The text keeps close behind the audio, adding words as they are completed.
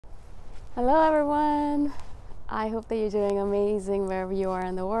Hello everyone! I hope that you're doing amazing wherever you are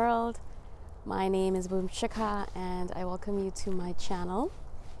in the world. My name is Shikha and I welcome you to my channel.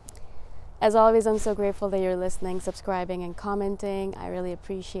 As always, I'm so grateful that you're listening, subscribing and commenting. I really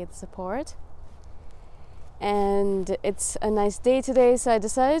appreciate the support. And it's a nice day today, so I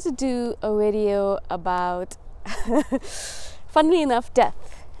decided to do a video about, funnily enough,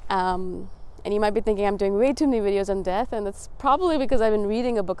 death. And you might be thinking I'm doing way too many videos on death, and that's probably because I've been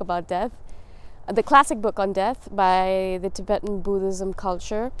reading a book about death, the classic book on death by the Tibetan Buddhism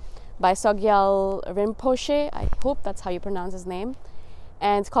culture by Sogyal Rinpoche. I hope that's how you pronounce his name.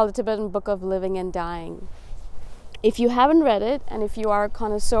 And it's called the Tibetan Book of Living and Dying. If you haven't read it, and if you are a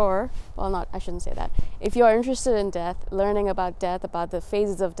connoisseur, I shouldn't say that. If you are interested in death, learning about death, about the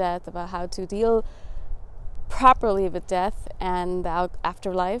phases of death, about how to deal properly with death and the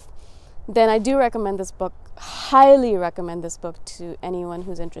afterlife, then I do recommend this book, highly recommend this book to anyone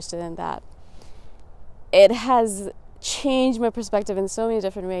who's interested in that. It has changed my perspective in so many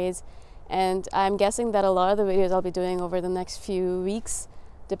different ways, and I'm guessing that a lot of the videos I'll be doing over the next few weeks,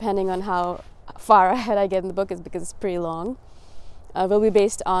 depending on how far ahead I get in the book, is because it's pretty long, will be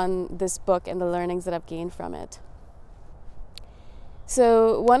based on this book and the learnings that I've gained from it.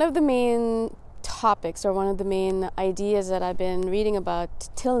 So one of the main topics, or one of the main ideas that I've been reading about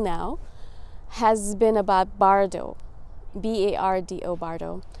till now, has been about Bardo, B-A-R-D-O,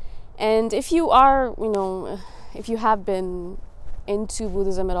 Bardo. And if you are, if you have been into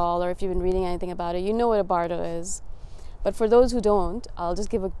Buddhism at all, or if you've been reading anything about it, you know what a Bardo is. But for those who don't, I'll just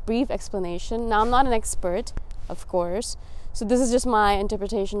give a brief explanation. Now, I'm not an expert, of course, so this is just my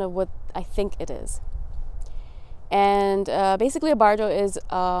interpretation of what I think it is. And basically, a Bardo is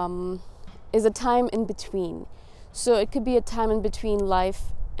a time in between. So it could be a time in between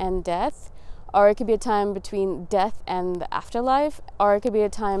life and death, or it could be a time between death and the afterlife, or it could be a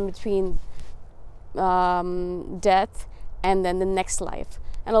time between death and then the next life.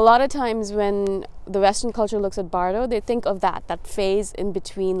 And a lot of times when the Western culture looks at Bardo, they think of that phase in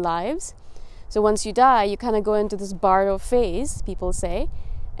between lives. So once you die, you kind of go into this Bardo phase, people say,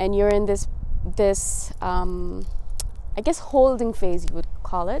 and you're in this I guess holding phase, you would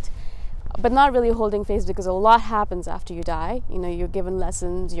call it. But not really a holding phase, because a lot happens after you die. You're given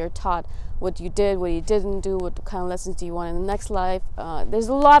lessons, you're taught what you did, what you didn't do, what kind of lessons do you want in the next life. There's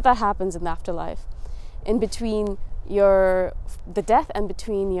a lot that happens in the afterlife, in between the death and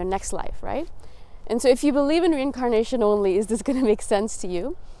between your next life, right? And so if you believe in reincarnation only, is this going to make sense to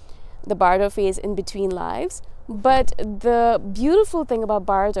you? The Bardo phase in between lives. But the beautiful thing about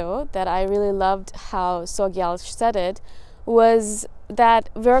Bardo, that I really loved how Sogyal said it, was that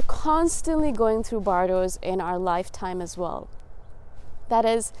we're constantly going through Bardos in our lifetime as well. That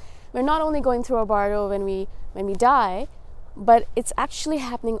is, we're not only going through a Bardo when we die, but it's actually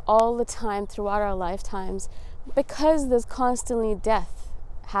happening all the time throughout our lifetimes, because there's constantly death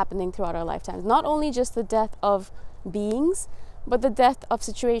happening throughout our lifetimes. Not only just the death of beings, but the death of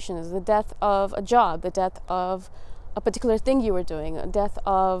situations, the death of a job, the death of a particular thing you were doing, a death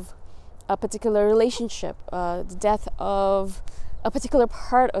of a particular relationship, the death of a particular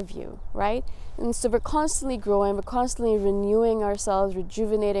part of you, right? And so we're constantly growing, we're constantly renewing ourselves,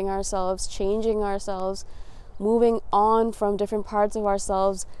 rejuvenating ourselves, changing ourselves, moving on from different parts of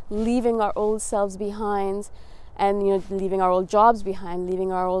ourselves, leaving our old selves behind, and leaving our old jobs behind,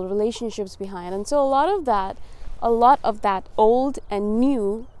 leaving our old relationships behind. And so a lot of that old and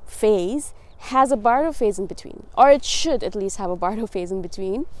new phase has a Bardo phase in between, or it should at least have a Bardo phase in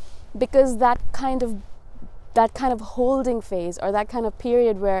between, because that kind of holding phase, or that kind of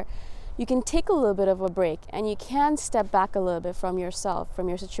period where you can take a little bit of a break and you can step back a little bit from yourself, from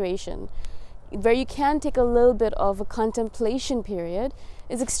your situation, where you can take a little bit of a contemplation period,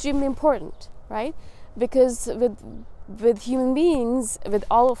 is extremely important, right? Because with human beings, with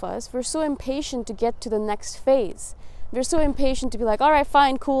all of us, we're so impatient to get to the next phase. We're so impatient to be like, all right,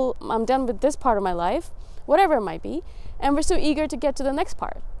 fine, cool, I'm done with this part of my life, whatever it might be, and we're so eager to get to the next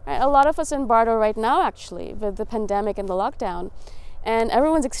part. Right? A lot of us are in Bardo right now, actually, with the pandemic and the lockdown, and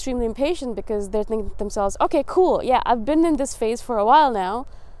everyone's extremely impatient because they're thinking to themselves, okay, cool, yeah, I've been in this phase for a while now,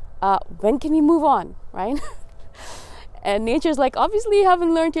 when can we move on, right? And nature's like, obviously you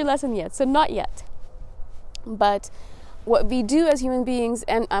haven't learned your lesson yet, so not yet. But what we do as human beings,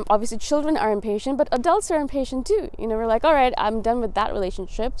 and obviously children are impatient, but adults are impatient too. We're like, all right, I'm done with that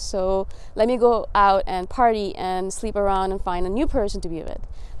relationship, so let me go out and party and sleep around and find a new person to be with.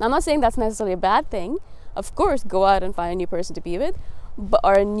 Now, I'm not saying that's necessarily a bad thing. Of course, go out and find a new person to be with,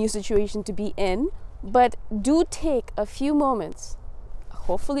 or a new situation to be in, but do take a few moments,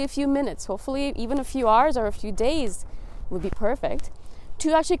 hopefully a few minutes, hopefully even a few hours or a few days would be perfect,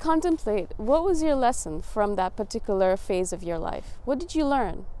 to actually contemplate what was your lesson from that particular phase of your life. What did you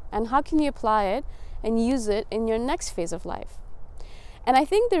learn? And how can you apply it and use it in your next phase of life? And I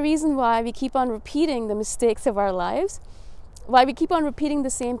think the reason why we keep on repeating the mistakes of our lives, why we keep on repeating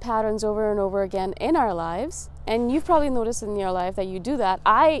the same patterns over and over again in our lives, and you've probably noticed in your life that you do that.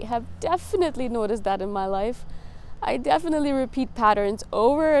 I have definitely noticed that in my life. I definitely repeat patterns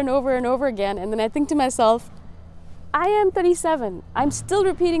over and over and over again, and then I think to myself, I am 37. I'm still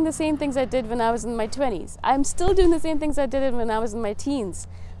repeating the same things I did when I was in my 20s. I'm still doing the same things I did when I was in my teens.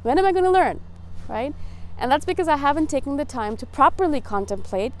 When am I going to learn, right? And that's because I haven't taken the time to properly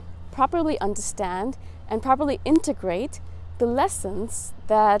contemplate, properly understand, and properly integrate the lessons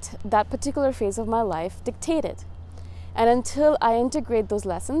that that particular phase of my life dictated. And until I integrate those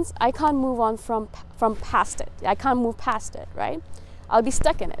lessons, I can't move on from past it. I can't move past it, right? I'll be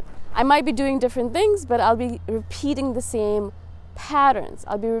stuck in it. I might be doing different things, but I'll be repeating the same patterns.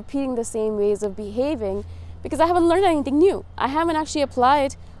 I'll be repeating the same ways of behaving because I haven't learned anything new. I haven't actually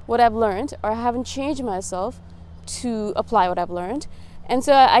applied what I've learned, or I haven't changed myself to apply what I've learned. And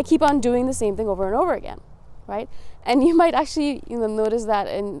so I keep on doing the same thing over and over again, right? And you might actually notice that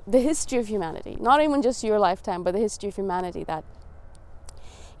in the history of humanity, not even just your lifetime, but the history of humanity, that,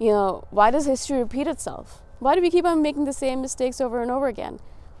 why does history repeat itself? Why do we keep on making the same mistakes over and over again?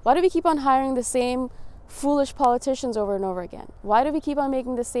 Why do we keep on hiring the same foolish politicians over and over again? Why do we keep on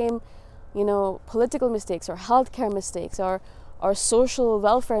making the same, political mistakes or healthcare mistakes or social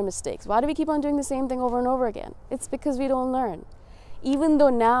welfare mistakes? Why do we keep on doing the same thing over and over again? It's because we don't learn. Even though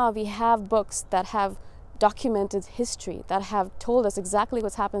now we have books that have documented history, that have told us exactly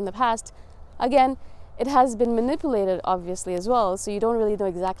what's happened in the past, again, it has been manipulated obviously as well, so you don't really know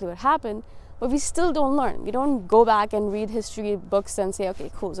exactly what happened. But we still don't learn. We don't go back and read history books and say, okay,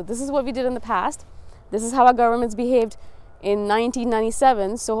 cool, so this is what we did in the past. This is how our governments behaved in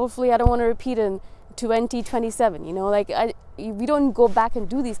 1997. So hopefully I don't want to repeat it in 2027. We don't go back and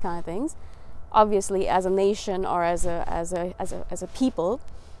do these kind of things, obviously, as a nation or as a people.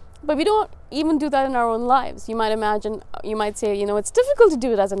 But we don't even do that in our own lives. You might say, it's difficult to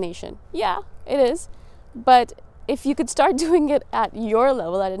do it as a nation. Yeah, it is. But if you could start doing it at your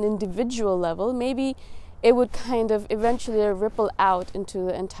level, at an individual level, maybe it would kind of eventually ripple out into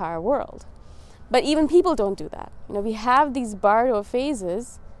the entire world. But even people don't do that. We have these Bardo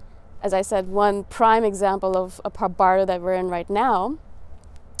phases. As I said, one prime example of a Bardo that we're in right now.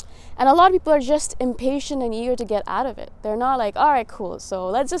 And a lot of people are just impatient and eager to get out of it. They're not like, all right, cool, so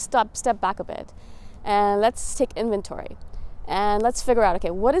let's just step back a bit and let's take inventory and let's figure out,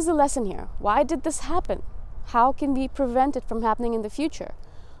 okay, what is the lesson here? Why did this happen? How can we prevent it from happening in the future?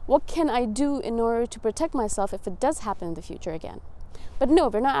 What can I do in order to protect myself if it does happen in the future again? But no,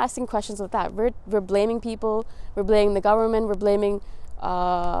 we're not asking questions like that. We're blaming people, we're blaming the government, we're blaming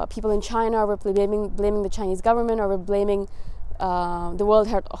people in China, or we're blaming the Chinese government, or we're blaming the World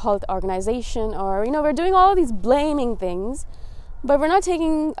Health Organization, or we're doing all these blaming things, but we're not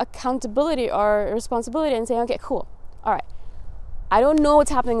taking accountability or responsibility and saying, okay, cool, all right, I don't know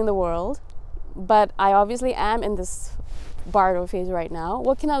what's happening in the world, but I obviously am in this Bardo phase right now.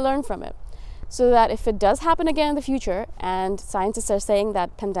 What can I learn from it? So that if it does happen again in the future, and scientists are saying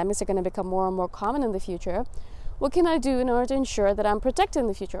that pandemics are going to become more and more common in the future, what can I do in order to ensure that I'm protected in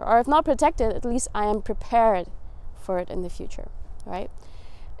the future? Or if not protected, at least I am prepared for it in the future, right?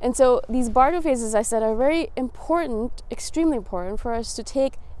 And so these Bardo phases, I said, are very important, extremely important for us to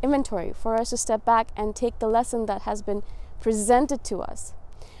take inventory, for us to step back and take the lesson that has been presented to us.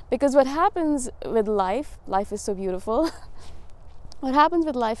 Because what happens with life is so beautiful. What happens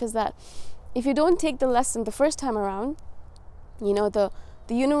with life is that if you don't take the lesson the first time around, the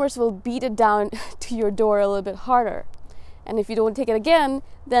universe will beat it down to your door a little bit harder. And if you don't take it again,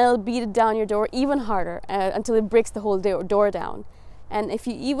 then it'll beat it down your door even harder until it breaks the whole door down. And if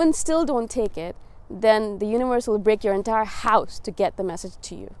you even still don't take it, then the universe will break your entire house to get the message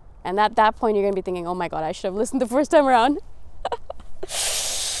to you. And at that point, you're going to be thinking, oh my God, I should have listened the first time around.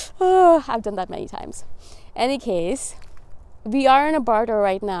 Oh, I've done that many times. Any case, we are in a Bardo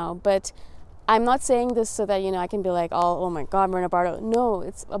right now, but I'm not saying this so that, I can be like, oh my God, we're in a Bardo. No,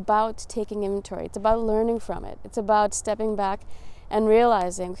 it's about taking inventory. It's about learning from it. It's about stepping back and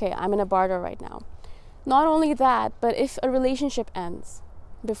realizing, okay, I'm in a Bardo right now. Not only that, but if a relationship ends,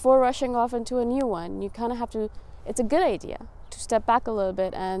 before rushing off into a new one, you kind of have to, it's a good idea to step back a little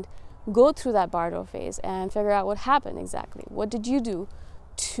bit and go through that Bardo phase and figure out what happened exactly. What did you do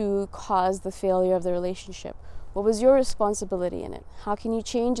to cause the failure of the relationship? What was your responsibility in it? How can you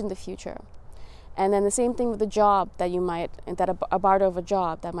change in the future? And then the same thing with the job that a Bardo of a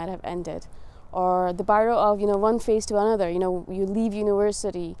job that might have ended. or the bardo of, you know, one phase to another. You know, you leave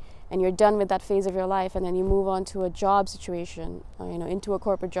university and you're done with that phase of your life, and then you move on to a job situation, you know, into a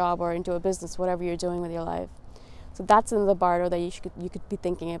corporate job or into a business, whatever you're doing with your life. So that's another bardo that you could be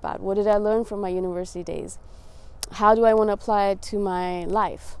thinking about. What did I learn from my university days? How do I want to apply it to my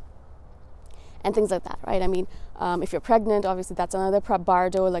life? And things like that, right? I mean, if you're pregnant, obviously that's another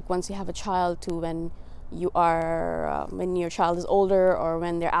bardo, like once you have a child, to when you are, when your child is older, or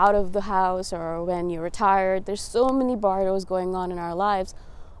when they're out of the house, or when you're retired. There's so many bardos going on in our lives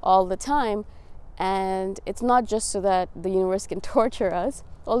all the time, and it's not just so that the universe can torture us,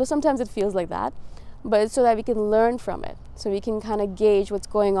 although sometimes it feels like that, but it's so that we can learn from it, so we can kind of gauge what's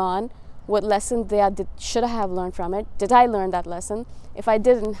going on, what lesson should I have learned from it, did I learn that lesson, if I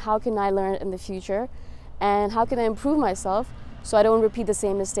didn't, how can I learn it in the future, and how can I improve myself so I don't repeat the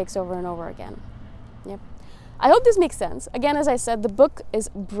same mistakes over and over again. Yep. I hope this makes sense. Again, as I said, the book is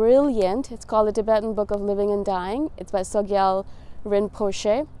brilliant. It's called The Tibetan Book of Living and Dying. It's by Sogyal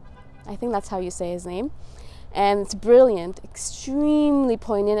Rinpoche. I think that's how you say his name. And it's brilliant, extremely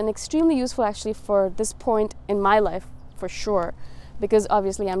poignant, and extremely useful actually for this point in my life, for sure. Because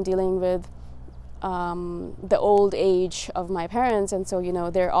obviously I'm dealing with the old age of my parents, and so, you know,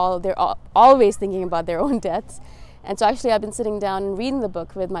 they're always thinking about their own deaths. And so actually I've been sitting down and reading the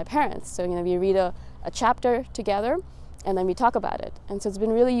book with my parents. So, you know, we read a chapter together, and then we talk about it. And so it's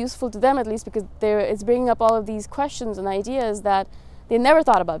been really useful to them, at least, because it's bringing up all of these questions and ideas that they never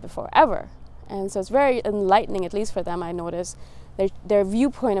thought about before, ever. And so it's very enlightening, at least for them, I notice. Their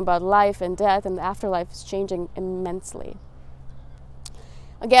viewpoint about life and death and the afterlife is changing immensely.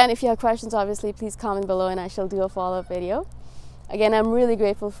 Again, if you have questions, obviously, please comment below and I shall do a follow-up video. Again, I'm really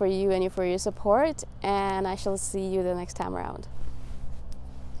grateful for you and for your support, and I shall see you the next time around.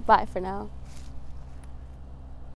 Bye for now.